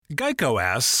Geico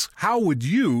asks, how would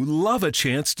you love a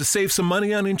chance to save some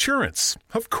money on insurance?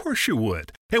 Of course you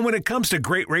would. And when it comes to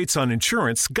great rates on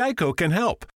insurance, Geico can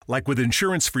help. Like with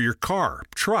insurance for your car,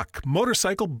 truck,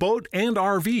 motorcycle, boat, and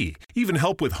RV. Even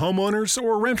help with homeowners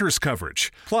or renters coverage.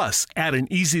 Plus, add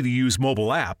an easy-to-use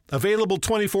mobile app, available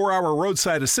 24-hour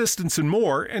roadside assistance and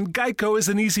more, and Geico is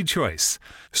an easy choice.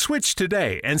 Switch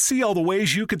today and see all the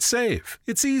ways you could save.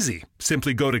 It's easy.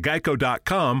 Simply go to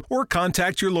geico.com or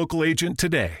contact your local agent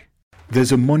today.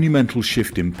 There's a monumental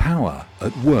shift in power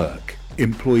at work.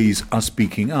 Employees are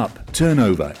speaking up,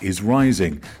 turnover is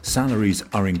rising, salaries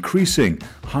are increasing,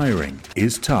 hiring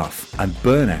is tough, and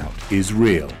burnout is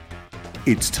real.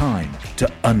 It's time to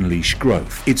unleash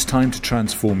growth. It's time to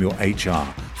transform your HR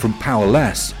from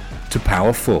powerless to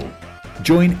powerful.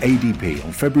 Join ADP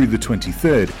on February the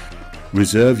 23rd.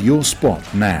 Reserve your spot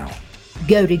now.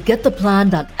 Go to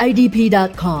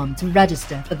gettheplan.adp.com to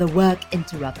register for the Work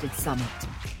Interrupted Summit.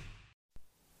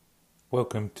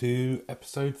 Welcome to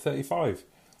episode 35.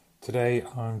 Today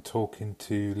I'm talking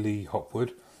to Lee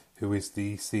Hopwood, who is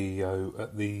the CEO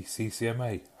at the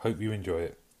CCMA. Hope you enjoy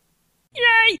it.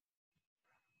 Yay!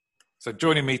 So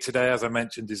joining me today, as I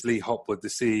mentioned, is Lee Hopwood, the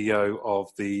CEO of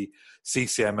the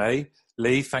CCMA.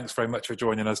 Lee, thanks very much for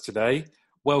joining us today.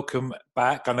 Welcome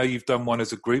back. I know you've done one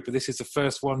as a group, but this is the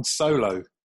first one solo.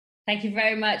 Thank you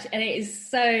very much. And it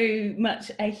is so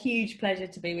much a huge pleasure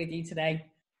to be with you today.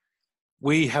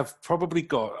 We have probably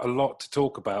got a lot to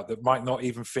talk about that might not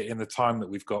even fit in the time that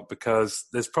we've got, because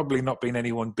there's probably not been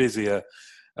anyone busier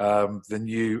than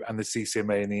you and the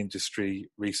CCMA in the industry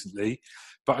recently.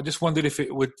 But I just wondered if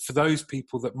it would, for those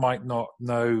people that might not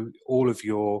know all of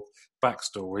your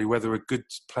backstory, whether a good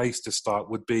place to start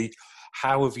would be,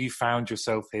 how have you found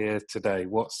yourself here today?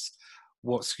 What's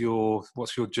your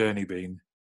journey been?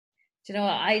 Do you know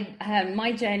what?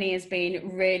 My journey has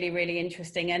been really, really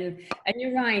interesting, and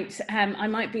you're right. I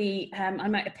might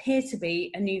appear to be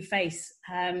a new face,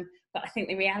 but I think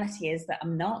the reality is that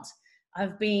I'm not.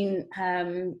 I've been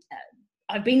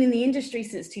in the industry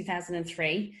since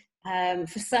 2003.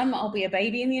 For some, I'll be a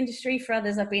baby in the industry. For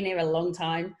others, I've been here a long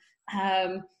time.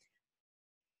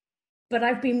 But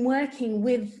I've been working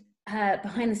with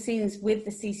behind the scenes with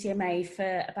the CCMA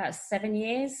for about 7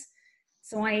 years.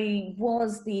 So I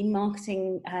was the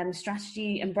marketing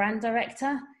strategy and brand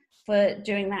director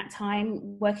during that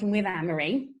time, working with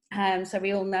Anne-Marie. So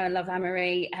we all know and love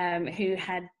Anne-Marie, who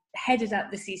had headed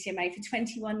up the CCMA for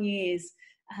 21 years.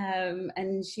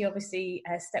 And she obviously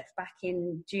stepped back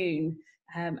in June,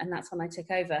 and that's when I took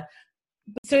over.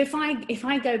 So if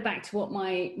I go back to what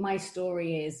my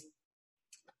story is,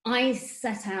 I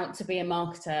set out to be a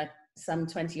marketer some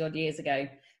 20 odd years ago.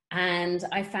 And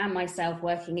I found myself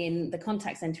working in the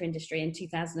contact center industry in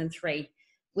 2003,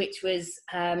 which was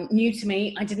new to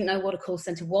me. I didn't know what a call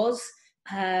center was.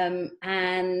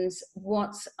 And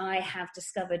what I have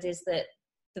discovered is that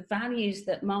the values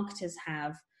that marketers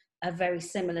have are very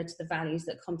similar to the values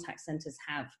that contact centers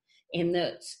have, in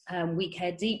that we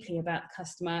care deeply about the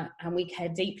customer, and we care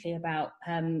deeply about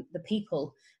the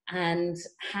people, and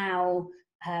how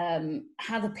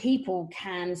the people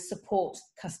can support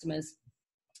customers.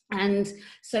 And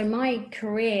so my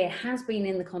career has been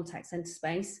in the contact center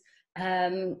space.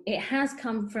 It has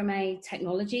come from a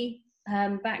technology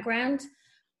background,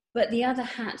 but the other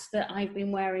hat that I've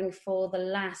been wearing for the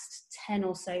last 10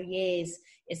 or so years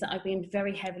is that I've been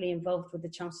very heavily involved with the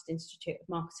Chartered Institute of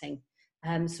Marketing,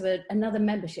 so another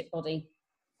membership body.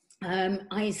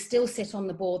 I still sit on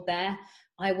the board there.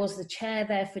 I was the chair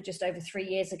there for just over 3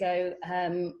 years ago,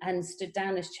 and stood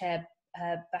down as chair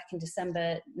back in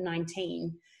December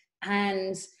 19.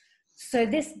 And so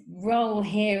this role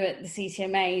here at the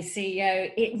CCMA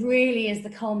CEO, it really is the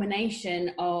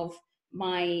culmination of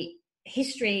my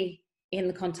history in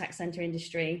the contact center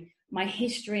industry, my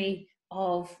history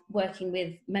of working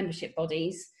with membership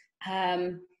bodies,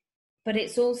 but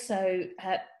it's also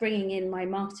bringing in my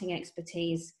marketing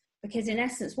expertise, because in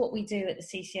essence what we do at the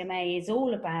CCMA is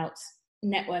all about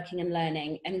networking and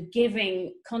learning, and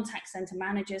giving contact center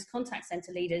managers, contact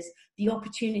center leaders the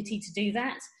opportunity to do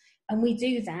that. And we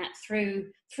do that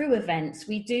through events.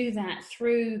 We do that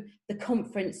through the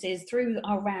conferences, through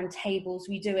our round tables.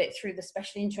 We do it through the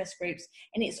special interest groups.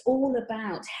 And it's all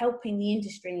about helping the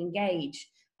industry engage.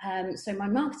 So my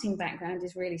marketing background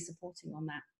is really supporting on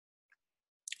that.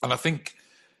 And I think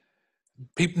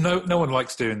people, no one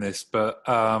likes doing this, but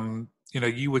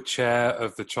you were chair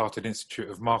of the Chartered Institute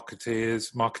of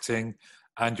Marketing,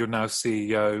 and you're now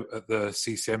CEO at the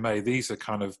CCMA. These are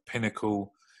kind of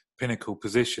pinnacle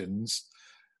positions.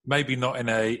 Maybe not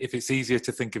if it's easier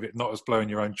to think of it not as blowing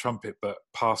your own trumpet, but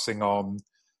passing on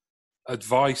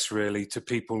advice really to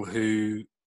people who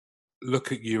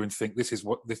look at you and think, this is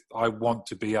what I want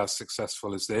to be as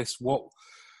successful as this? What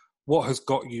has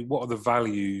got you? What are the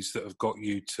values that have got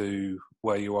you to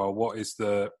where you are? What is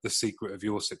the secret of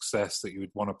your success that you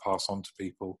would want to pass on to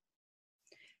people?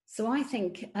 So I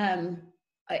think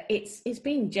it's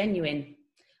being genuine.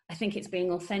 I think it's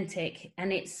being authentic,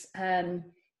 and it's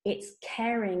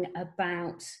caring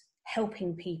about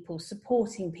helping people,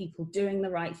 supporting people, doing the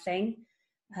right thing.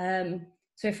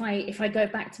 So if I go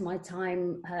back to my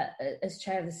time as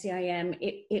chair of the CIM,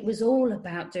 it was all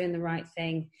about doing the right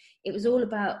thing. It was all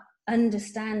about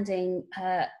understanding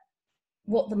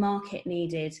what the market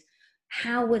needed.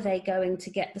 How were they going to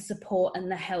get the support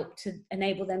and the help to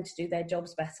enable them to do their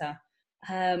jobs better?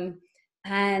 And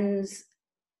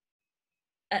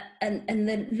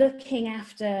then looking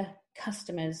after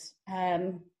customers.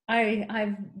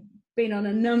 I've been on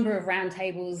a number of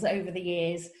roundtables over the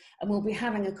years, and we'll be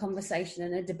having a conversation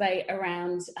and a debate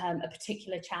around a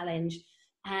particular challenge.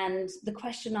 And the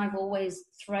question I've always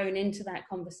thrown into that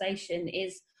conversation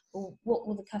is, well, what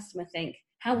will the customer think?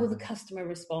 How will the customer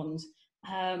respond?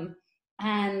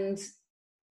 And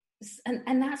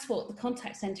that's what the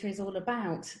contact centre is all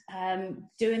about,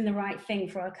 doing the right thing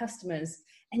for our customers.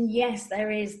 And yes,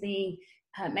 there is the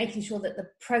making sure that the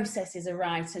processes are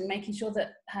right, and making sure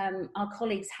that our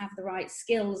colleagues have the right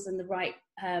skills and the right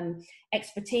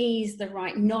expertise, the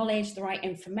right knowledge, the right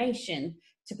information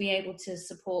to be able to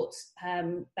support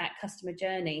that customer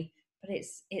journey. But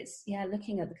it's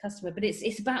looking at the customer. But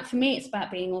it's about, for me, it's about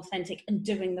being authentic and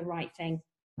doing the right thing.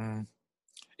 Mm.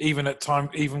 Even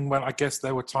when I guess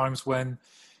there were times when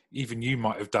even you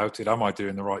might have doubted, am I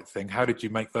doing the right thing? How did you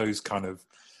make those kind of,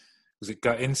 was it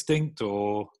gut instinct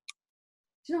or?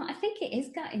 Do you know what? I think it is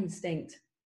gut instinct.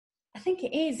 I think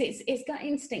it is. It's gut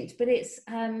instinct, but it's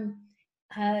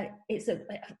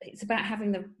about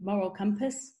having the moral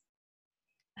compass.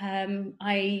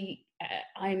 I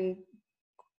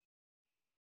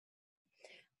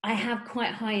have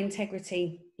quite high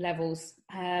integrity levels.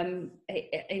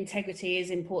 Integrity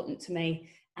is important to me,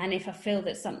 and if I feel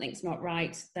that something's not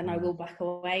right, then I will back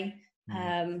away.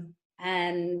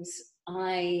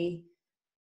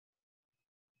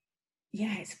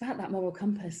 It's about that moral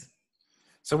compass.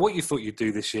 So what you thought you'd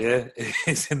do this year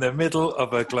is, in the middle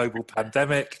of a global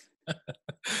pandemic,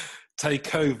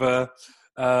 take over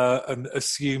and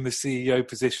assume the CEO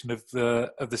position of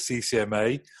the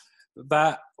CCMA.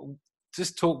 That,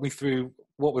 just talk me through,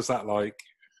 what was that like?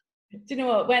 Do you know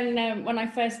what? When I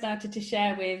first started to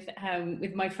share with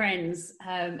my friends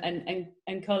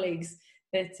and colleagues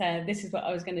that this is what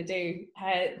I was going to do,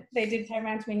 they did turn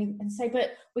around to me and say,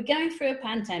 "But we're going through a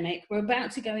pandemic. We're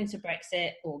about to go into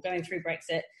Brexit, or going through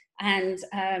Brexit, and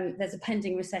there's a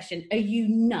pending recession. Are you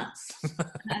nuts?"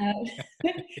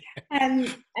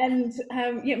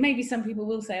 Maybe some people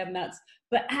will say I'm nuts,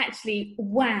 but actually,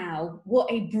 wow, what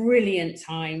a brilliant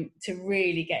time to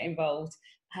really get involved.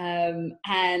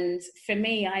 And for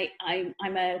me,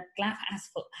 I'm a glass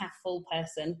half full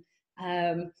person,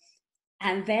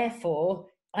 and therefore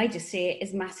I just see it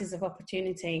as masses of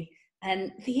opportunity.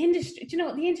 And the industry, do you know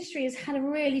what? The industry has had a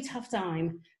really tough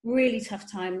time.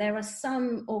 There are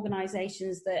some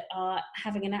organisations that are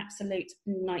having an absolute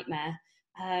nightmare.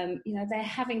 They're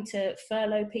having to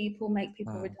furlough people, make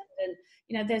people redundant.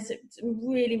 There's some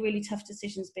really, really tough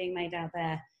decisions being made out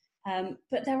there.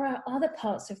 But there are other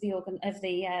parts of the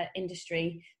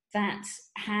industry that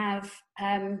have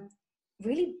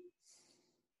really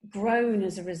grown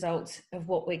as a result of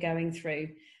what we're going through.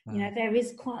 There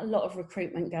is quite a lot of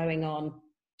recruitment going on.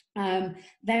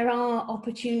 There are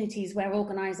opportunities where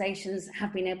organisations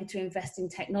have been able to invest in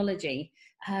technology.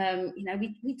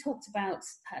 We talked about,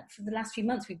 for the last few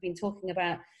months, we've been talking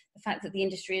about the fact that the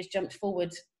industry has jumped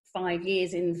forward 5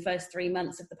 years in the first 3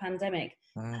 months of the pandemic.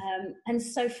 And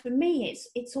so for me,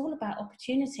 it's all about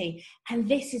opportunity. And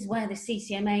this is where the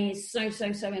CCMA is so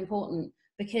important,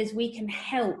 because we can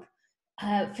help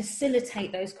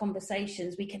facilitate those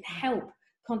conversations. We can help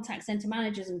contact centre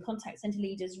managers and contact centre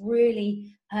leaders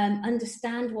really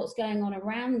understand what's going on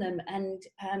around them, and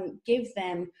give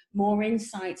them more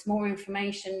insights, more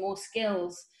information, more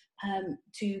skills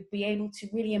to be able to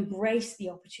really embrace the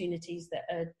opportunities that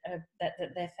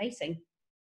they're facing.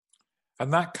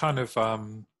 And that kind of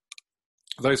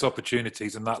those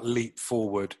opportunities and that leap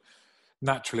forward,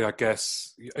 naturally, I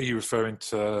guess, are you referring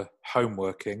to home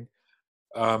working?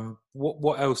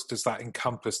 What else does that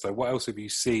encompass, though? What else have you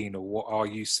seen, or what are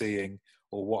you seeing,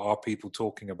 or what are people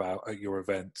talking about at your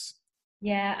events?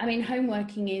 Yeah, I mean, home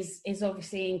working is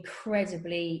obviously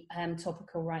incredibly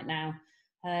topical right now.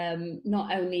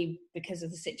 Not only because of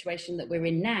the situation that we're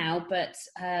in now, but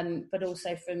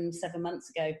also from 7 months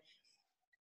ago.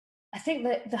 I think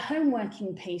that the home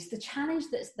working piece, the challenge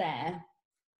that's there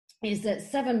is that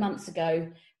 7 months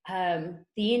ago,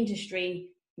 the industry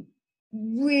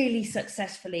really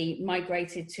successfully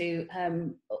migrated to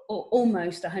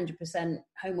almost 100%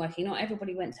 home working. Not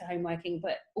everybody went to home working,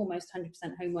 but almost 100%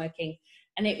 home working.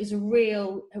 And it was a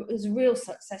real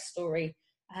success story.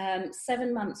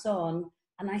 7 months on,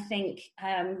 and I think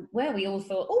where we all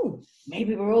thought, oh,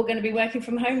 maybe we're all going to be working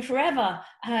from home forever,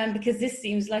 because this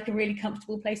seems like a really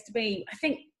comfortable place to be. I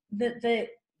think that the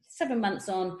 7 months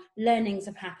on, learnings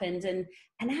have happened, and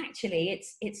actually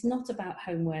it's not about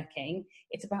home working,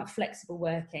 it's about flexible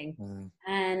working.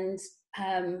 And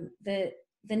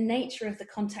the nature of the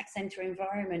contact center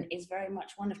environment is very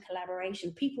much one of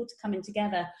collaboration, people coming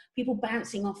together, people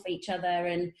bouncing off each other,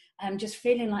 and just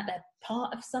feeling like they're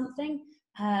part of something.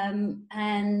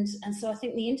 And so I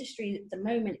think the industry at the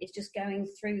moment is just going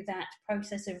through that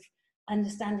process of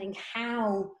understanding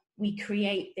how we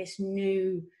create this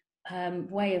new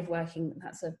way of working.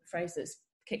 That's a phrase that's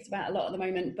kicked about a lot at the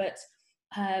moment, but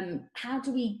how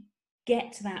do we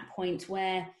get to that point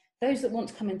where those that want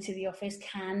to come into the office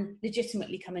can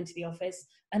legitimately come into the office,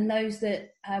 and those that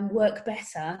work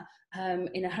better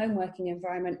in a home working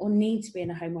environment or need to be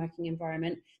in a home working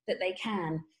environment, that they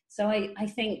can. So I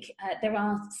think there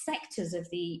are sectors of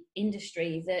the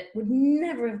industry that would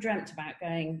never have dreamt about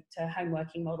going to a home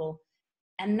working model,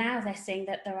 and now they're seeing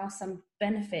that there are some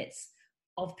benefits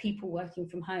of people working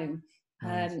from home.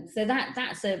 So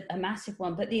that's a massive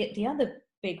one. But the other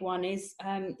big one is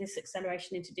this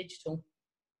acceleration into digital.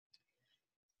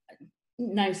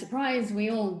 No surprise,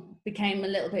 we all became a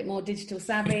little bit more digital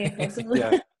savvy across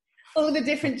all the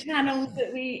different channels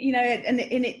that we, and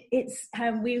it's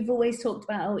we've always talked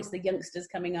about, it's the youngsters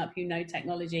coming up who know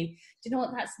technology. Do you know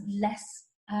what? That's less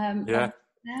now.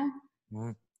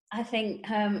 I think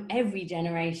every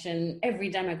generation, every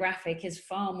demographic is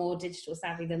far more digital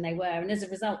savvy than they were, and as a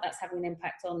result, that's having an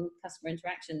impact on customer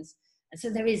interactions. And so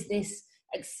there is this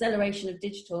acceleration of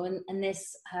digital, and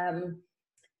this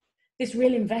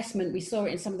real investment. We saw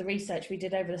it in some of the research we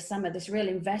did over the summer, this real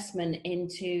investment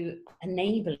into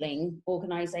enabling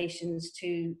organizations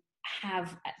to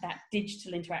have that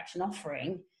digital interaction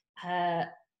offering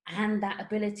and that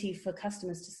ability for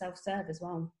customers to self-serve as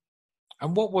well.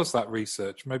 And what was that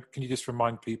research? Maybe can you just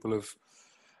remind people of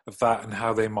that and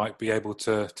how they might be able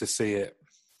to see it?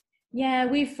 Yeah,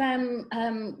 we've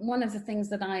one of the things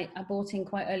that I brought in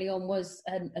quite early on was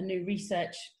a new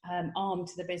research arm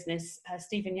to the business.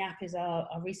 Stephen Yap is our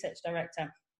research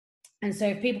director. And so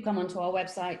if people come onto our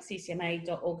website,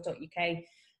 ccma.org.uk,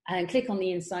 and click on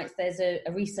the insights, there's a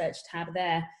research tab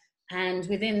there. And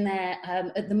within there,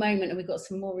 at the moment, and we've got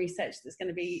some more research that's going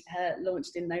to be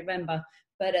launched in November,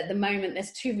 but at the moment,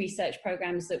 there's 2 research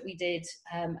programs that we did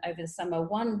over the summer.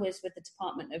 One was with the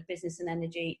Department of Business and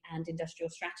Energy and Industrial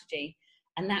Strategy,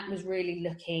 and that was really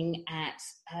looking at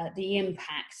the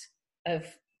impact of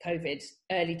COVID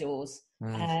early doors.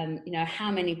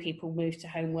 How many people moved to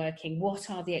home working? What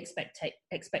are the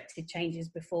expected changes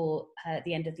before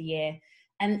the end of the year?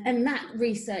 And that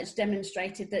research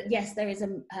demonstrated that, yes, there is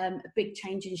a big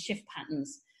change in shift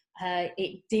patterns.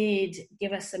 It did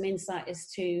give us some insight as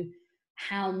to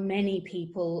how many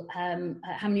people, how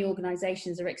many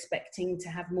organisations are expecting to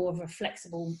have more of a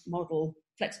flexible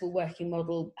working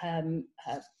model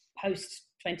post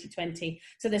 2020.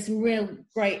 So there's some real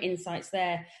great insights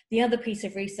there. The other piece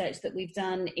of research that we've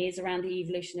done is around the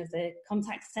evolution of the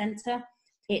contact centre.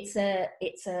 It's a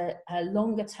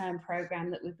longer term program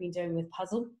that we've been doing with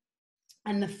Puzzle.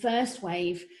 And the first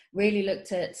wave really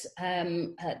looked at,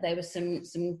 there were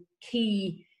some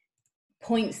key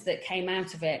points that came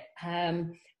out of it.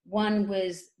 One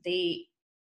was the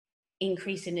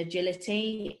increase in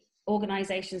agility.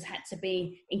 Organizations had to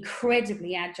be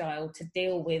incredibly agile to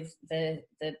deal with the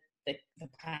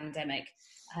pandemic.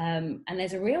 And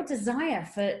there's a real desire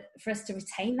for us to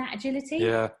retain that agility.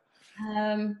 Yeah.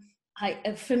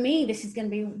 For me, this is going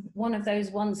to be one of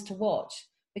those ones to watch,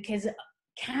 because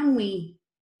can we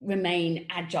remain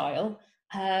agile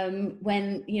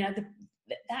when,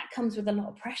 that comes with a lot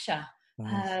of pressure.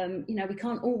 We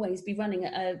can't always be running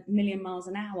at 1 million miles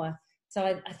an hour. So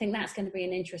I think that's going to be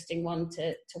an interesting one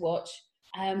to watch.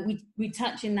 We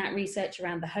touch in that research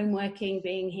around the home working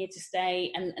being here to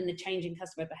stay and the change in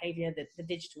customer behaviour, the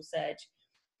digital surge.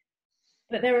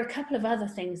 But there are a couple of other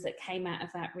things that came out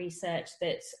of that research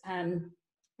that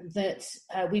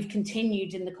we've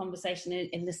continued in the conversation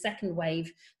in the second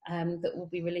wave that will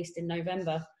be released in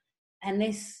November. And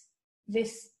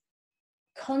this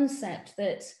concept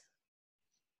that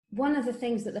one of the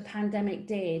things that the pandemic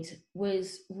did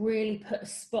was really put a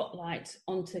spotlight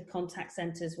onto contact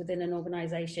centres within an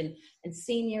organisation, and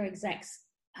senior execs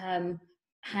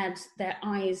had their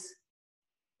eyes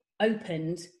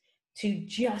opened to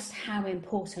just how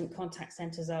important contact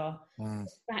centres are. The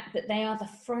fact that they are the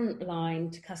front line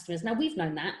to customers. Now, we've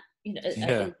known that,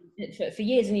 for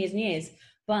years and years and years,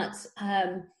 but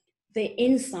the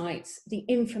insights, the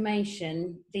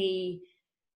information, the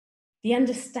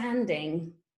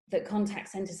understanding that contact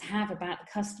centres have about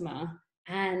the customer,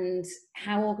 and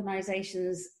how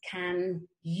organisations can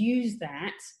use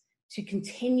that to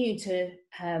continue to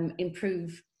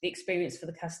improve the experience for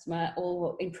the customer,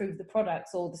 or improve the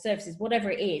products or the services, whatever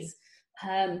it is.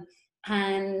 And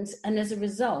as a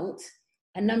result,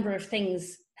 a number of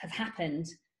things have happened.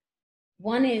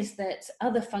 One is that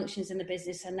other functions in the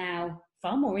business are now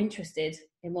far more interested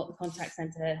in what the contact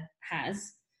centre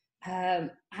has. And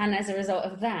as a result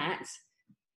of that,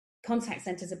 contact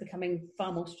centres are becoming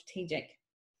far more strategic.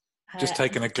 Just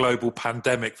taking a global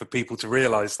pandemic for people to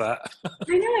realise that.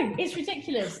 I know, it's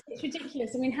ridiculous. It's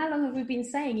ridiculous. I mean, how long have we been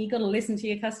saying you've got to listen to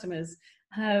your customers?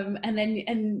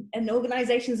 And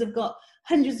organisations have got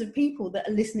hundreds of people that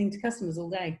are listening to customers all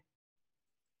day.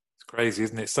 It's crazy,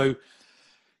 isn't it? So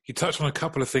you touched on a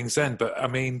couple of things then, but I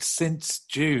mean, since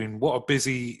June, what a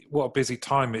busy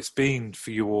time it's been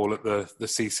for you all at the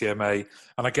CCMA.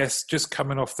 And I guess just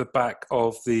coming off the back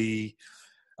of the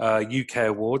UK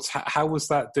Awards, how was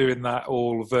that, doing that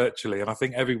all virtually? And I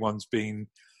think everyone's been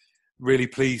really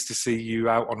pleased to see you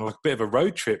out on a bit of a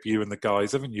road trip, you and the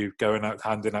guys, haven't you, going out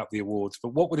handing out the awards.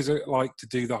 But what was it like to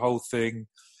do the whole thing,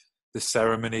 the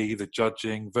ceremony, the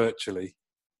judging virtually?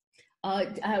 Well,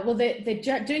 doing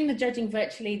the judging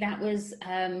virtually, that was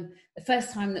the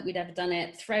first time that we'd ever done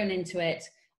it, thrown into it.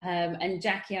 And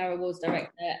Jackie, our awards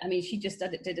director, I mean, she just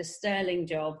did a sterling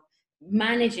job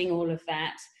managing all of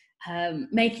that.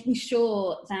 Making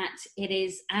sure that it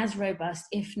is as robust,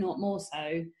 if not more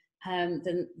so,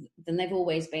 than they've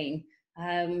always been.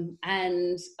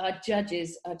 And our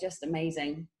judges are just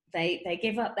amazing. They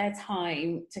give up their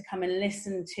time to come and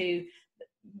listen to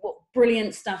what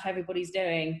brilliant stuff everybody's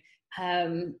doing,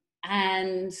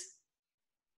 and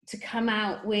to come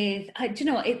out with, do you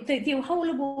know what, the whole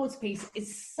awards piece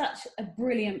is such a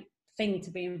brilliant thing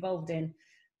to be involved in.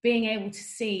 Being able to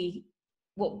see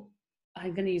what,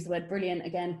 I'm going to use the word brilliant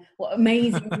again, what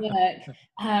amazing work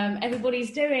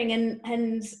everybody's doing.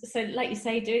 And so, like you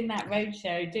say, doing that road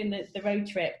show, doing the road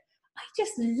trip, I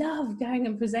just love going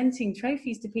and presenting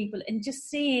trophies to people and just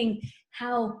seeing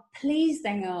how pleased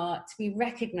they are to be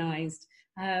recognised.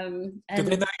 Do they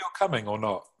know you're coming or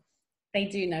not? They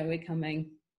do know we're coming.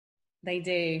 They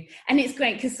do. And it's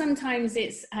great because sometimes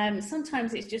it's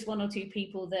just one or two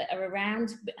people that are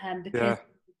around because of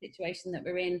the situation that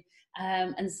we're in.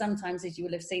 And sometimes, as you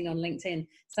will have seen on LinkedIn,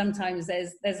 sometimes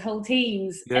there's whole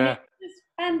teams. Yeah. And it's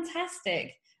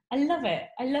fantastic. I love it.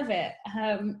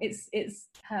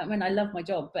 I mean, I love my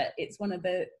job, but it's one of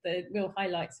the real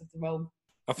highlights of the role.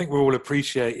 I think we're all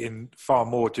appreciating far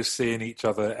more just seeing each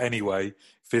other anyway,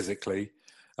 physically.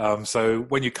 So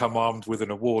when you come armed with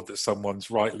an award that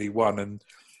someone's rightly won, and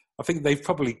I think they've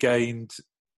probably gained,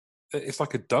 it's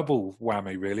like a double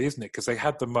whammy really, isn't it? Because they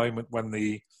had the moment when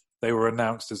they were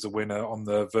announced as the winner on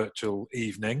the virtual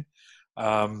evening.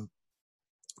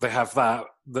 They have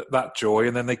that joy,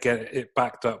 and then they get it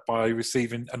backed up by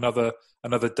receiving another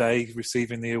day,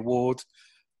 receiving the award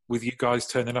with you guys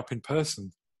turning up in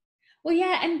person. Well,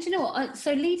 yeah, and you know what?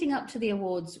 So leading up to the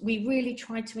awards, we really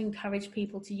tried to encourage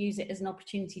people to use it as an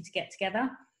opportunity to get together,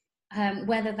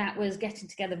 whether that was getting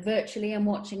together virtually and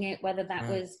watching it, whether that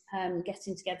was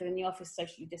getting together in the office,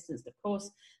 socially distanced, of course,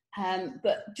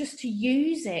 but just to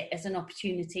use it as an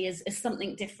opportunity, as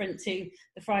something different to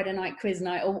the Friday night quiz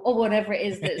night or whatever it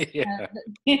is that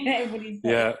everybody's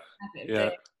doing.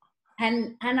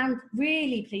 And I'm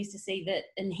really pleased to see that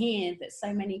and hear that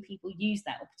so many people use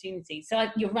that opportunity. So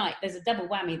you're right, there's a double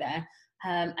whammy there.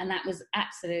 And that was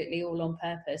absolutely all on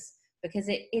purpose, because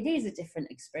it is a different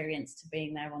experience to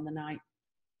being there on the night.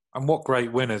 And what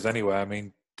great winners anyway. I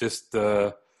mean, just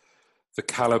the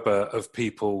calibre of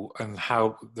people and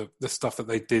how the stuff that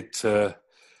they did to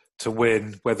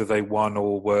win, whether they won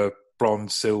or were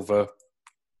bronze, silver.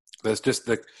 There's just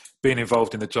being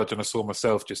involved in the judge, and I saw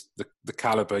myself, just the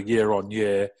calibre year on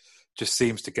year just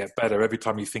seems to get better. Every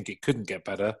time you think it couldn't get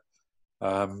better,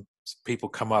 people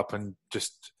come up and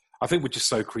just, I think we're just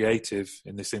so creative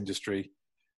in this industry.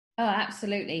 Oh,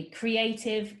 absolutely.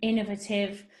 Creative,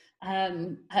 innovative,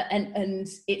 and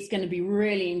it's going to be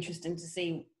really interesting to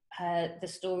see the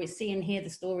stories, see and hear the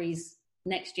stories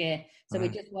next year. So we're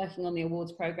just working on the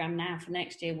awards programme now for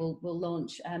next year. We'll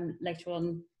launch later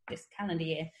on this calendar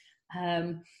year.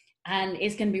 And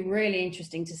it's going to be really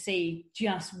interesting to see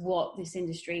just what this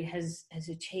industry has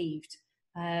achieved,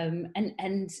 and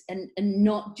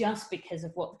not just because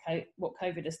of what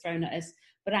COVID has thrown at us,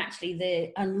 but actually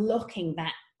the unlocking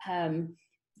that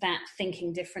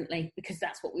thinking differently, because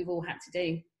that's what we've all had to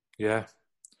do. Yeah.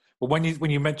 Well, when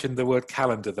you mentioned the word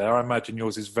calendar there, I imagine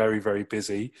yours is very, very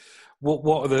busy.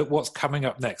 What's coming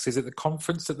up next? Is it the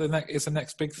conference that is the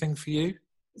next big thing for you?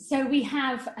 So we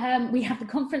have the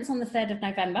conference on the 3rd of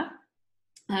November,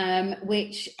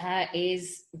 which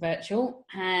is virtual,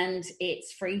 and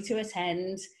it's free to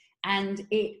attend, and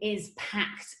it is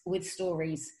packed with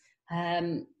stories.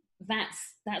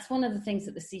 That's one of the things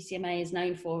that the CCMA is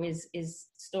known for is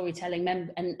storytelling,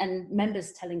 and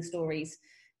members telling stories.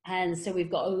 And so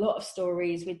we've got a lot of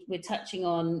stories. We're touching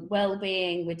on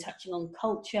well-being, we're touching on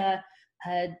culture,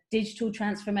 digital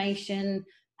transformation,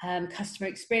 customer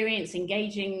experience,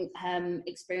 engaging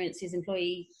experiences,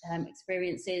 employee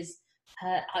experiences,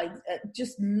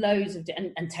 just loads of,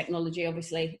 and technology,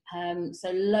 obviously. So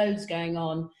loads going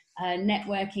on.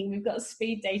 Networking, we've got a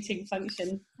speed dating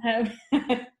function.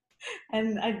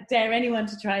 And I dare anyone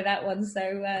to try that one.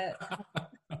 So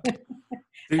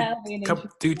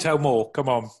do tell more. Come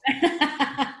on.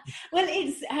 Well,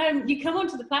 it's you come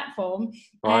onto the platform,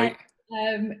 right?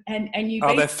 And you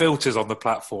are there filters on the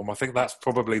platform? I think that's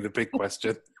probably the big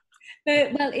question.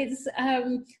 Well, it's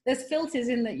there's filters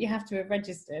in that you have to have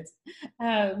registered,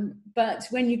 but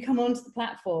when you come onto the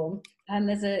platform, and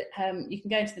there's you can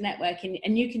go into the network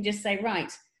and you can just say,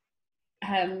 right,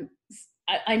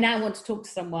 I now want to talk to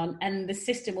someone, and the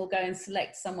system will go and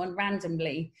select someone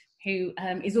randomly who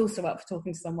is also up for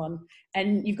talking to someone,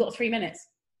 and you've got 3 minutes.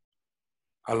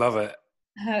 I love it.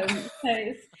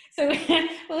 So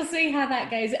we'll see how that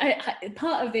goes.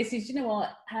 Part of this is, you know what,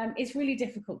 it's really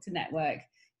difficult to network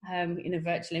in a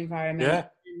virtual environment. Yeah.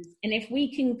 And if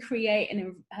we can create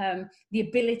the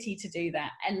ability to do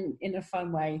that, and in a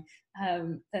fun way,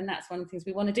 then that's one of the things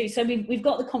we want to do. So we've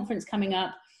got the conference coming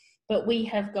up, but we've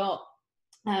got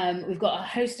a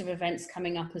host of events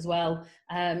coming up as well.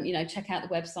 Check out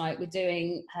the website. We're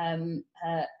doing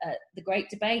the Great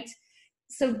Debate.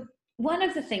 So one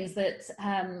of the things that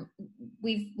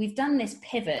we've done this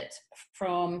pivot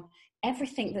from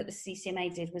everything that the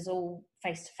CCMA did was all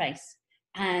face-to-face,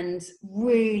 and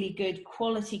really good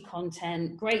quality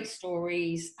content, great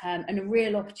stories, and a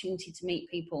real opportunity to meet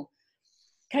people.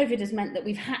 COVID has meant that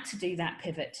we've had to do that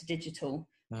pivot to digital.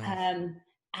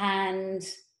 And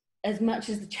as much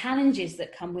as the challenges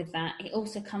that come with that, it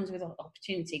also comes with an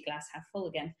opportunity, glass half full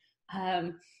again.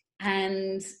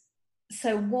 And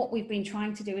so what we've been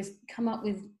trying to do is come up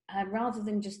with, rather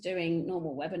than just doing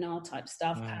normal webinar type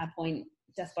stuff, PowerPoint,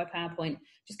 death by PowerPoint,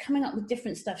 just coming up with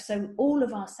different stuff. So all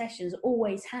of our sessions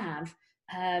always have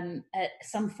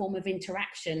some form of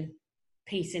interaction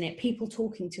piece in it, people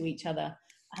talking to each other.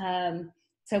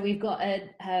 So we've got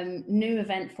a new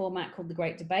event format called the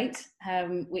Great Debate,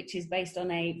 which is based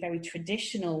on a very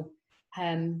traditional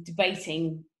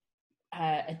debating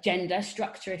agenda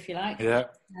structure, if you like. Yeah.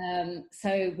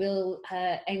 So we'll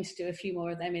aim to do a few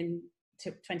more of them in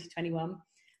 2021.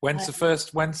 When's the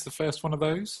first one of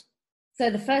those? So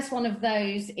the first one of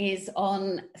those is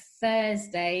on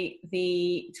Thursday,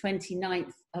 the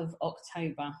 29th of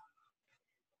October.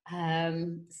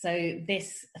 So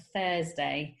this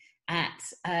Thursday at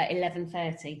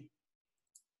 11:30.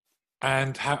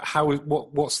 And who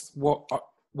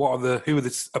are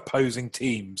the opposing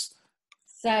teams?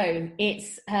 So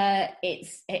it's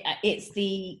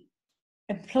the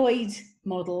employed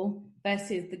model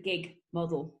versus the gig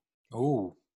model.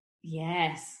 Oh,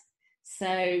 yes. So,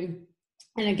 and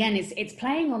again, it's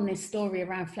playing on this story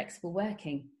around flexible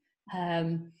working.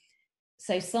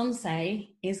 So Sonsei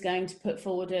is going to put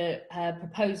forward a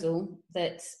proposal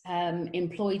that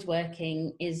employed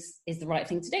working is the right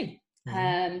thing to do.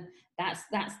 Mm-hmm.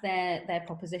 That's their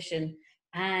proposition,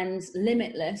 and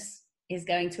Limitless is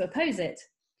going to oppose it.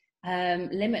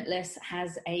 Limitless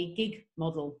has a gig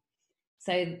model,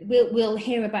 so we'll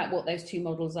hear about what those two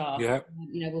models are. Yeah,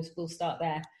 we'll start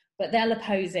there, but they'll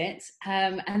oppose it,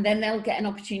 and then they'll get an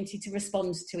opportunity to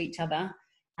respond to each other,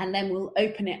 and then we'll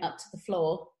open it up to the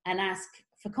floor and ask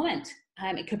for comment.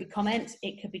 It could be comment,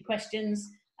 it could be questions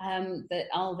that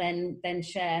I'll then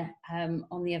share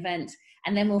on the event,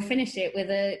 and then we'll finish it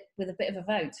with a bit of a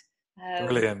vote.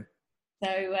 Brilliant.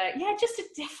 So just a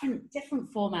different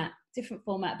format,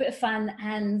 a bit of fun,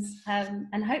 and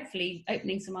hopefully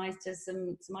opening some eyes to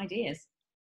some ideas.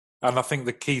 And I think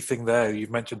the key thing there you've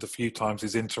mentioned a few times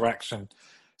is interaction.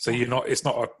 So it's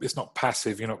not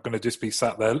passive. You're not going to just be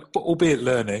sat there, albeit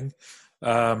learning.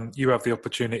 You have the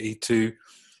opportunity to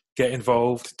get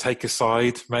involved, take a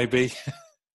side, maybe.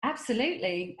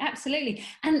 Absolutely,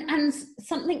 and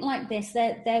something like this,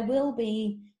 there will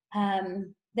be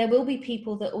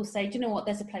people that will say, do you know what,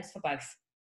 there's a place for both,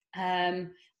 and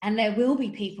there will be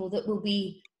people that will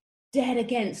be dead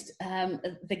against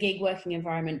the gig working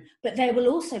environment, but there will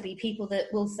also be people that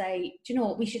will say, do you know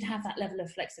what, we should have that level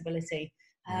of flexibility.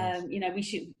 We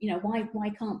should, why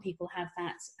can't people have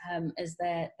that as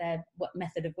their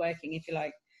method of working, if you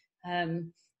like.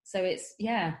 So it's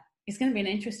going to be an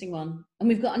interesting one. And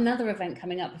we've got another event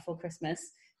coming up before Christmas,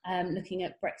 looking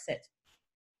at Brexit.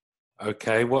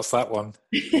 Okay, what's that one?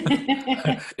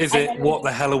 Is it what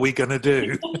the hell are we going to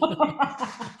do?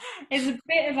 It's a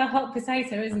bit of a hot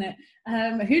potato, isn't it?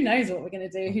 Who knows what we're going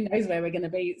to do? Who knows where we're going to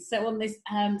be? So on this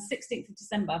 16th of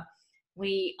December,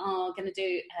 we are going to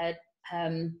do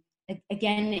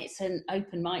again, it's an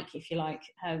open mic, if you like.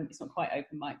 It's not quite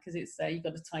open mic because it's you've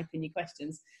got to type in your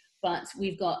questions. But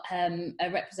we've got a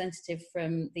representative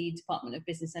from the Department of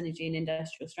Business, Energy and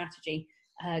Industrial Strategy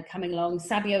coming along.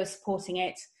 Sabio is supporting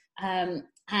it. And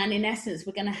in essence,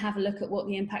 we're going to have a look at what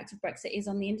the impact of Brexit is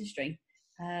on the industry.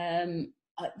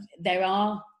 There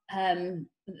are going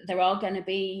to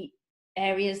be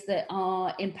areas that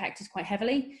are impacted quite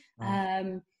heavily.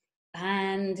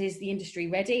 And is the industry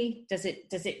ready? Does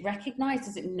it recognise?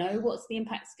 Does it know what's the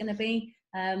impact's going to be?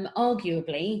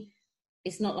 Arguably,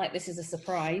 it's not like this is a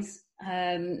surprise.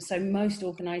 So most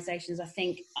organisations, I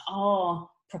think, are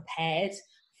prepared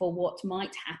for what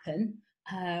might happen.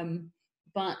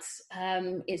 But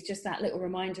it's just that little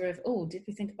reminder of, oh, did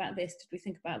we think about this? Did we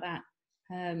think about that?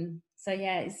 So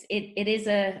yeah, it is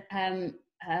an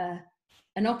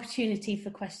opportunity for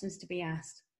questions to be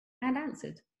asked and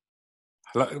answered.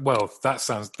 Well, that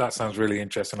sounds really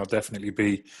interesting. I'll definitely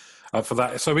be for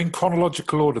that. So in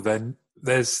chronological order then,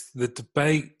 there's the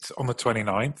debate on the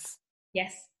 29th.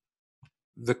 Yes.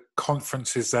 The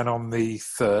conference is then on the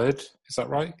 3rd. Is that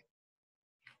right?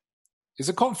 Is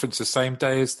the conference the same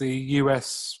day as the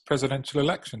US presidential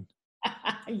election?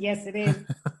 Yes, it is.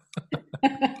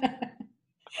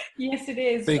 Yes, it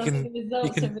is. So the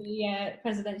results of the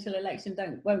presidential election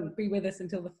won't be with us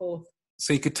until the 4th.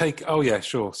 So you could take, oh yeah,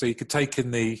 sure. So you could take in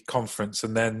the conference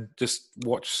and then just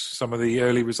watch some of the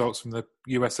early results from the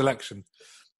US election,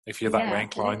 if you're that way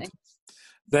inclined.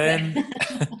 Absolutely.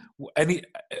 Then,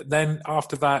 then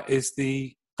after that is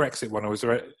the Brexit one, or is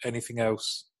there anything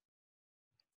else?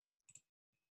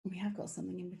 We have got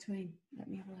something in between. Let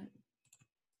me have a look.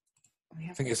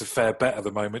 I think it's a fair bet at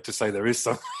the moment to say there is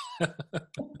some.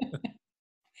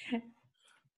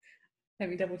 Let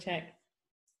me double check.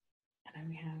 And then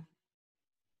we have.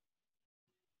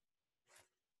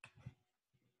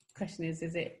 Question is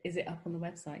it up on the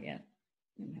website yet?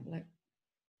 Let me have a look.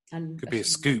 And could be a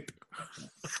scoop.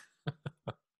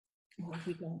 What have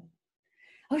we got?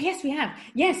 Oh yes, we have.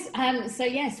 Yes, so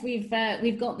yes, we've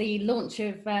got the launch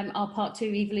of our Part 2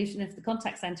 evolution of the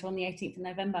contact centre on the 18th of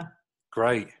November.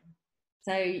 Great.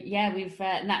 So yeah, we've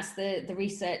and that's the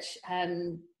research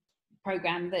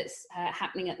program that's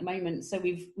happening at the moment. So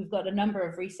we've got a number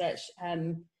of research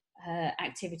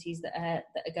activities that are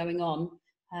going on.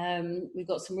 We've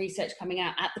got some research coming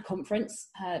out at the conference,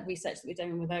 research that we're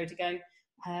doing with Odigo,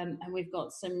 and we've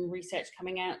got some research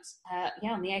coming out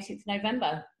on the 18th of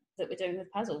November that we're doing with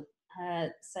Puzzle.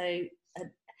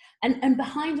 And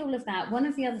behind all of that, one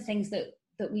of the other things that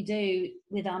we do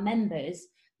with our members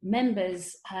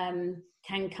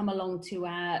can come along to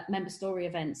our member story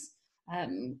events.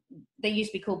 They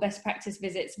used to be called best practice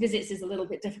visits. Visits is a little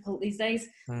bit difficult these days.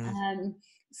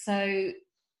 So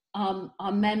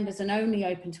our members, and only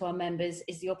open to our members,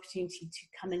 is the opportunity to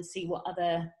come and see what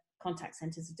other contact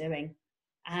centres are doing.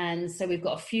 And so we've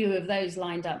got a few of those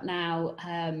lined up now,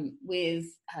 with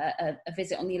a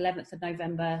visit on the 11th of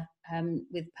November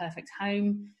with Perfect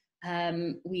Home.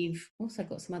 We've also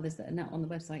got some others that are not on the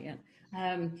website yet.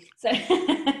 So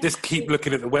just keep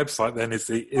looking at the website then is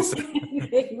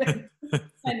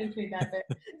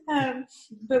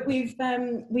but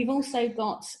we've also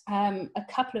got a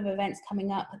couple of events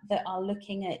coming up that are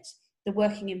looking at the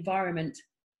working environment.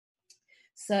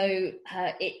 So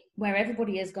where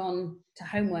everybody has gone to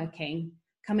home working,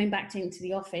 coming back into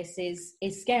the office is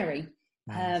scary.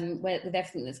 With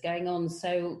everything that's going on.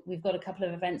 So we've got a couple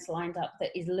of events lined up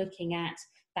that is looking at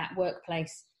that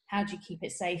workplace. How do you keep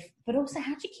it safe? But also,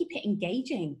 how do you keep it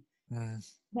engaging?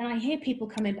 When I hear people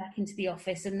coming back into the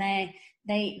office and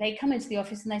they come into the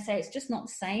office and they say, it's just not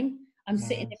the same. I'm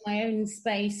sitting in my own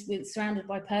space surrounded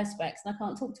by perspex and I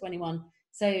can't talk to anyone.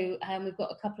 So we've got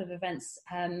a couple of events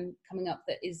coming up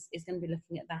that is going to be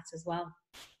looking at that as well.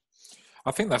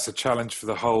 I think that's a challenge for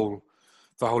the whole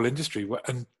industry.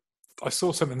 And I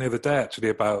saw something the other day actually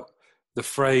about the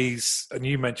phrase, and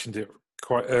you mentioned it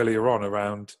quite earlier on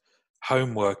around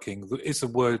home working. Is the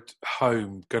word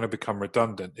home going to become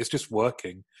redundant? It's just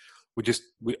working.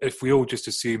 If we all just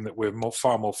assume that we're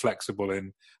far more flexible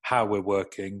in how we're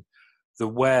working, the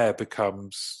where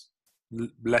becomes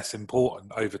less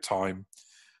important over time.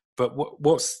 But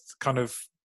what's kind of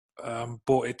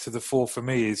brought it to the fore for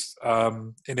me is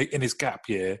in his gap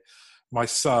year, my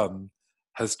son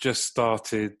has just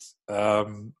started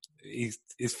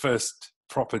his first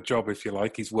proper job, if you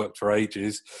like. He's worked for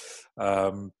ages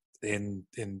in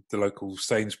the local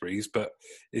Sainsbury's, but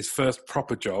his first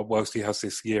proper job, whilst he has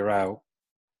this year out,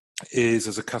 is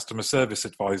as a customer service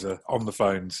advisor on the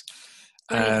phones.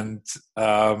 And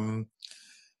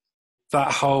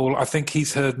that whole, I think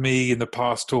he's heard me in the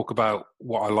past talk about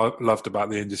what I loved about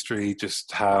the industry,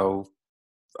 just how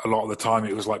a lot of the time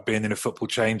it was like being in a football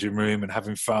changing room and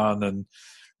having fun and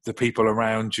the people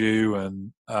around you.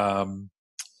 And I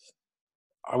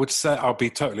would say, I'll be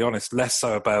totally honest, less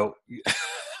so about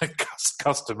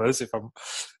customers if I'm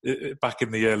back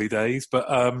in the early days. But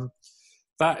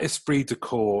that esprit de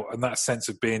corps and that sense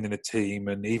of being in a team,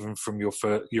 and even from your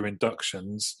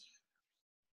inductions,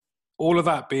 all of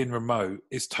that being remote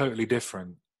is totally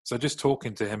different. So just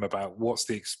talking to him about what's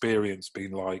the experience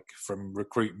been like from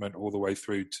recruitment all the way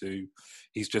through to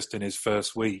he's just in his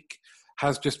first week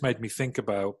has just made me think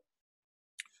about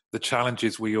the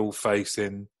challenges we all face.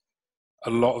 In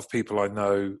a lot of people I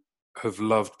know have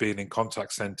loved being in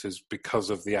contact centres because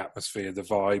of the atmosphere, the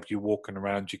vibe. You're walking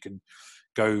around, you can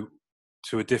go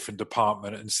to a different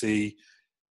department and see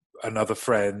another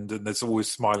friend, and there's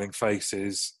always smiling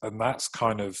faces, and that's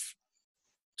kind of,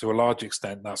 to a large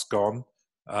extent, that's gone.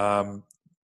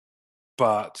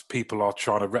 But people are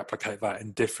trying to replicate that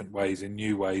in different ways, in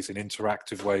new ways, in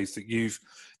interactive ways that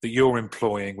you're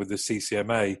employing with the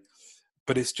CCMA.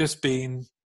 But it's been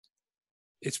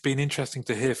interesting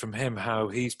to hear from him how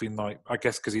he's been like, I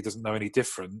guess because he doesn't know any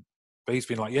different, but he's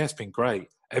been like, yeah, it's been great.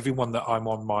 Everyone that I'm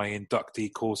on my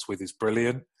inductee course with is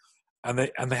brilliant, and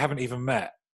they haven't even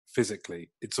met physically.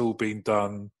 It's all been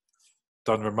done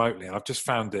remotely, and I've just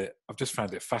found it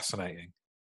fascinating.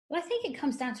 Well, I think it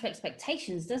comes down to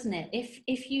expectations, doesn't it?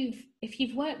 If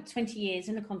you've worked 20 years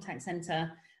in a contact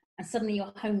centre and suddenly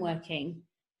you're home working,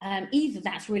 either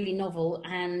that's really novel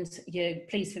and you're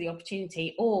pleased for the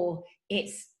opportunity, or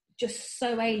it's just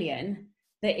so alien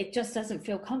that it just doesn't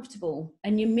feel comfortable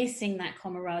and you're missing that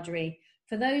camaraderie.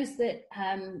 For those that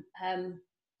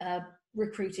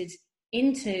recruited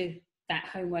into that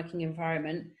home working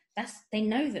environment, they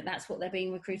know that that's what they're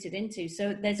being recruited into.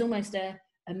 So there's almost a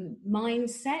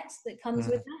mindset that comes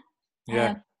with that.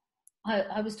 Yeah.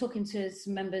 I was talking to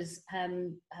some members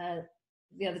the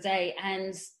other day,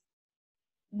 and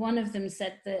one of them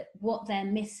said that what they're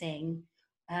missing,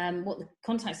 what the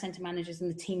contact centre managers and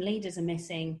the team leaders are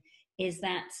missing, is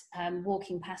that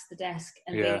walking past the desk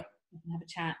and being able to have a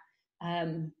chat.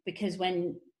 Because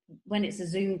when it's a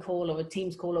Zoom call or a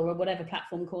Teams call or whatever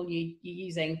platform call you're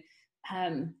using,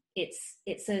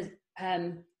 it's a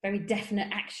very definite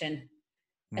action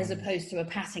as opposed to a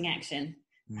passing action.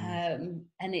 And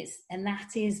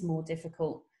that is more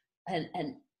difficult.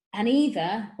 And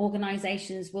either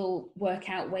organisations will work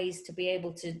out ways to be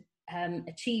able to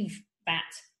achieve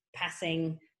that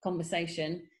passing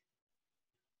conversation,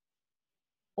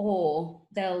 or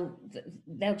they'll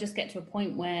just get to a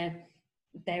point where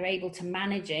they're able to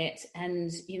manage it,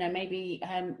 and maybe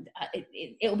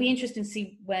it'll be interesting to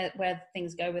see where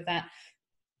things go with that.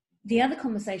 The other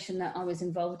conversation that I was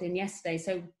involved in yesterday,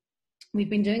 so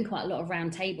we've been doing quite a lot of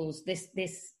round tables, this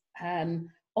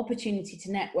opportunity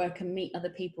to network and meet other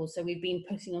people. So we've been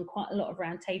putting on quite a lot of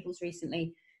round tables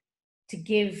recently to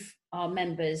give our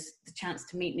members the chance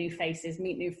to meet new faces,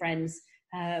 meet new friends.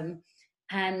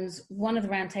 And one of the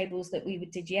round tables that we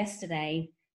did yesterday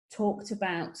talked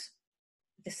about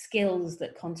the skills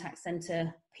that contact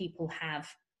centre people have.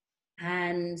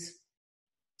 And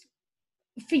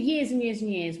for years and years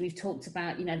and years, we've talked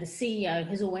about, the CEO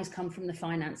has always come from the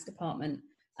finance department.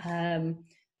 And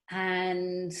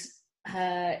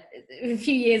a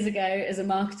few years ago, as a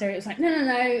marketer, it was like,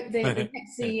 no, the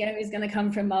next CEO is going to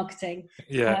come from marketing.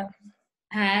 Yeah.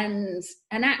 And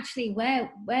actually where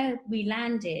we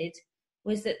landed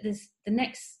was that the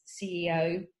next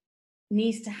CEO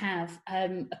needs to have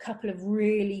a couple of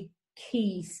really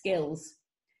key skills,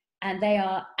 and they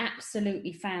are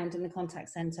absolutely found in the contact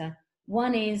centre.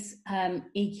 One is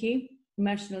EQ,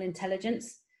 emotional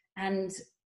intelligence, and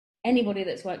anybody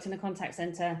that's worked in a contact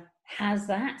centre has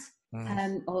that,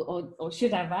 or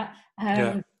should have that.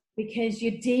 because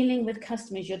you're dealing with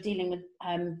customers, you're dealing with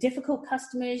difficult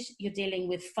customers, you're dealing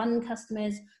with fun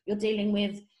customers, you're dealing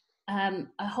with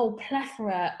a whole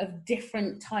plethora of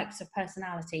different types of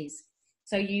personalities.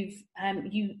 So you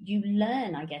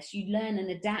learn, I guess, you learn and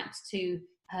adapt to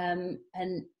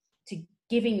and to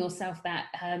giving yourself that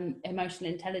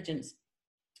emotional intelligence.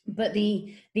 But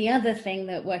the other thing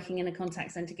that working in a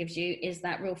contact center gives you is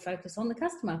that real focus on the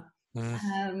customer.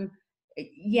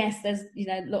 Yes, there's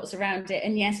lots around it,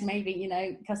 and yes, maybe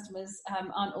customers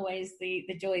aren't always the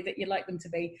joy that you like them to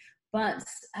be, but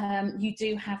you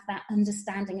do have that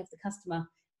understanding of the customer.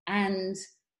 And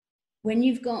when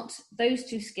you've got those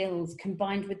two skills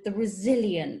combined with the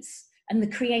resilience and the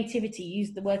creativity,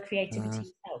 use the word creativity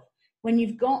yourself, when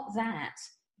you've got that,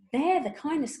 they're the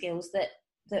kind of skills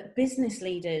that business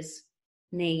leaders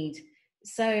need.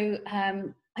 So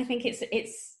I think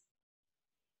it's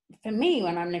for me,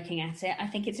 when I'm looking at it, I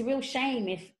think it's a real shame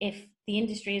if the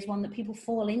industry is one that people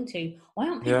fall into. Why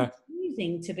aren't people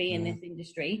choosing to be in this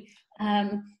industry,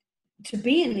 to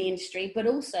be in the industry, but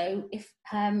also if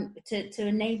to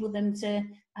enable them to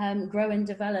grow and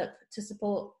develop to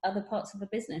support other parts of the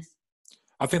business?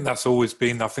 I think that's always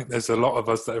been, I think there's a lot of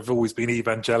us that have always been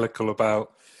evangelical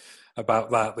about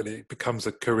that it becomes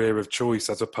a career of choice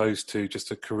as opposed to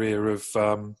just a career of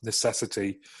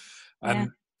necessity.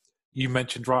 And you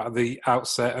mentioned right at the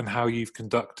outset and how you've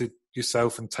conducted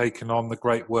yourself and taken on the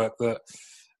great work that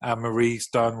Anne-Marie's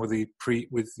done with in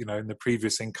the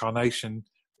previous incarnation.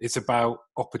 It's about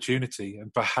opportunity,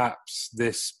 and perhaps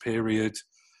this period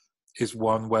is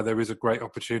one where there is a great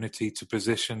opportunity to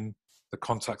position the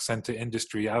contact center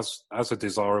industry as a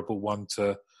desirable one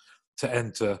to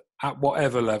enter at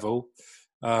whatever level,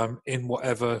 in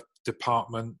whatever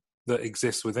department that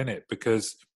exists within it,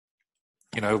 because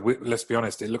let's be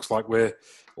honest, it looks like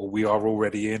we are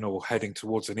already in or heading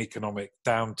towards an economic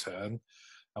downturn,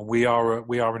 and we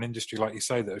are an industry, like you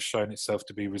say, that has shown itself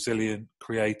to be resilient,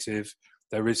 creative.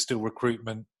 There is still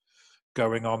recruitment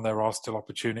going on. There are still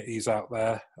opportunities out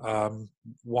there.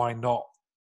 Why not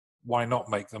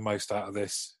make the most out of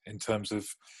this in terms of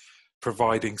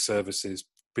providing services,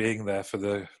 being there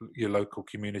for your local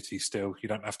community still? You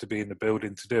don't have to be in the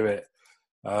building to do it.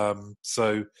 I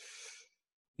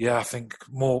think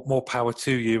more power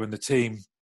to you and the team.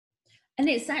 And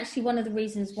it's actually one of the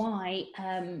reasons why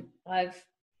I've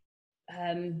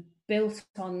built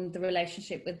on the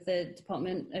relationship with the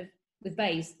with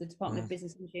BEIS, the Department of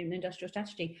Business, Industry and Industrial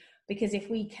Strategy, because if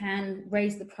we can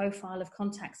raise the profile of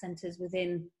contact centres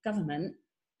within government,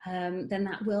 then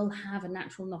that will have a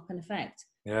natural knock-on effect.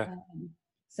 Yeah.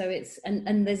 So it's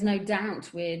and there's no doubt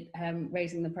we're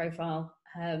raising the profile,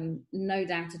 no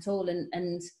doubt at all.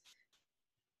 And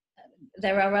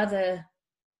there are other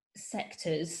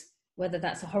sectors, whether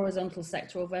that's a horizontal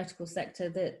sector or vertical sector,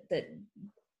 that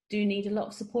do need a lot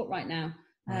of support right now.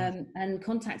 And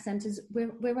contact centres,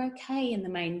 we're okay in the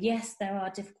main. Yes, there are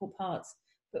difficult parts,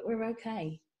 but we're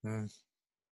okay.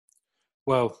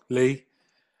 Well, Lee,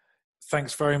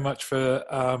 thanks very much for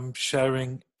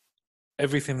sharing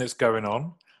everything that's going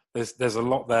on. There's a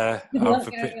lot there.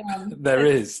 There's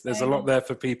a lot there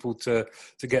for people to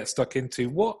get stuck into.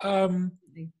 What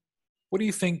do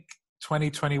you think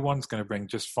 2021 is going to bring?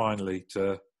 Just finally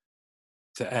to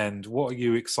end, what are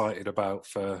you excited about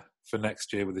for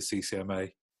next year with the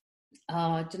CCMA?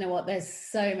 Oh, do you know what? There's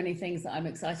so many things that I'm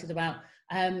excited about.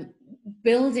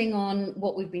 Building on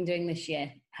what we've been doing this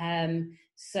year.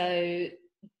 So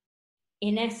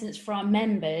in essence, for our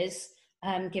members,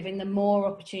 giving them more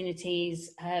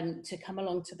opportunities to come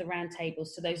along to the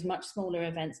roundtables, to those much smaller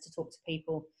events to talk to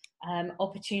people,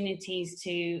 opportunities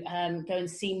to go and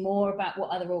see more about what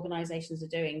other organisations are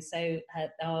doing. So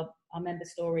our member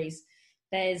stories.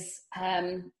 There's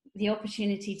the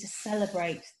opportunity to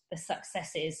celebrate the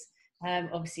successes,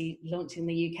 obviously launching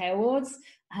the UK Awards.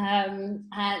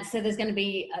 So there's going to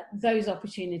be those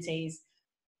opportunities,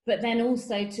 but then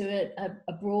also to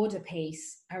a broader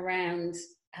piece around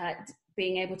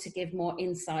being able to give more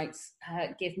insights,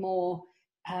 give more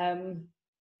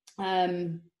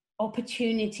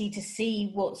opportunity to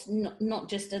see what's not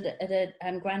just at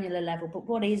a granular level, but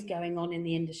what is going on in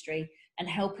the industry, and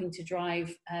helping to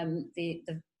drive the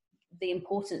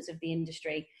importance of the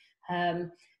industry.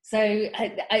 So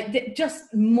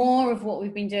just more of what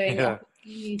we've been doing,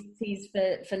 opportunities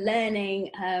for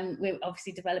learning. We're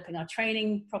obviously developing our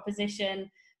training proposition.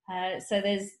 So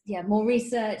there's more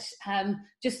research,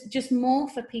 just more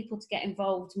for people to get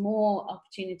involved, more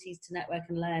opportunities to network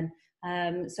and learn.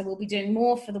 So we'll be doing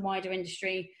more for the wider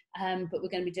industry, but we're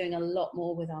going to be doing a lot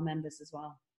more with our members as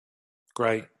well.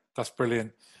 Great. That's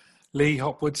brilliant. Lee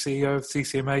Hopwood, CEO of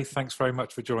CCMA, thanks very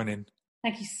much for joining.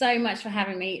 Thank you so much for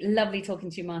having me. Lovely talking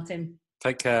to you, Martin.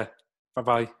 Take care.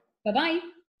 Bye-bye. Bye-bye.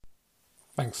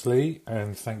 Thanks, Lee,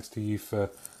 and thanks to you for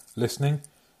listening.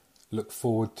 Look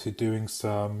forward to doing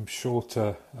some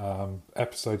shorter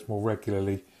episodes more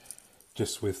regularly,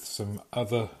 just with some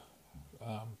other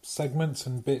segments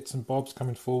and bits and bobs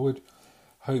coming forward.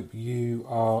 Hope you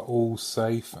are all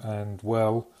safe and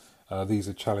well. These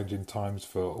are challenging times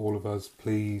for all of us.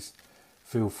 Please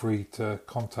feel free to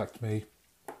contact me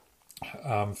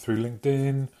through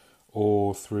LinkedIn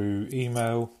or through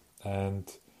email,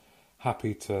 and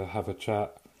happy to have a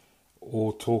chat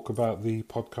or talk about the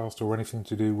podcast or anything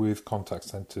to do with contact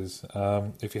centres.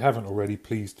 If you haven't already,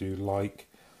 please do like,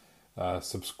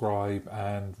 subscribe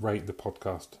and rate the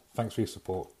podcast. Thanks for your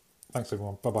support. Thanks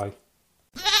everyone. Bye bye.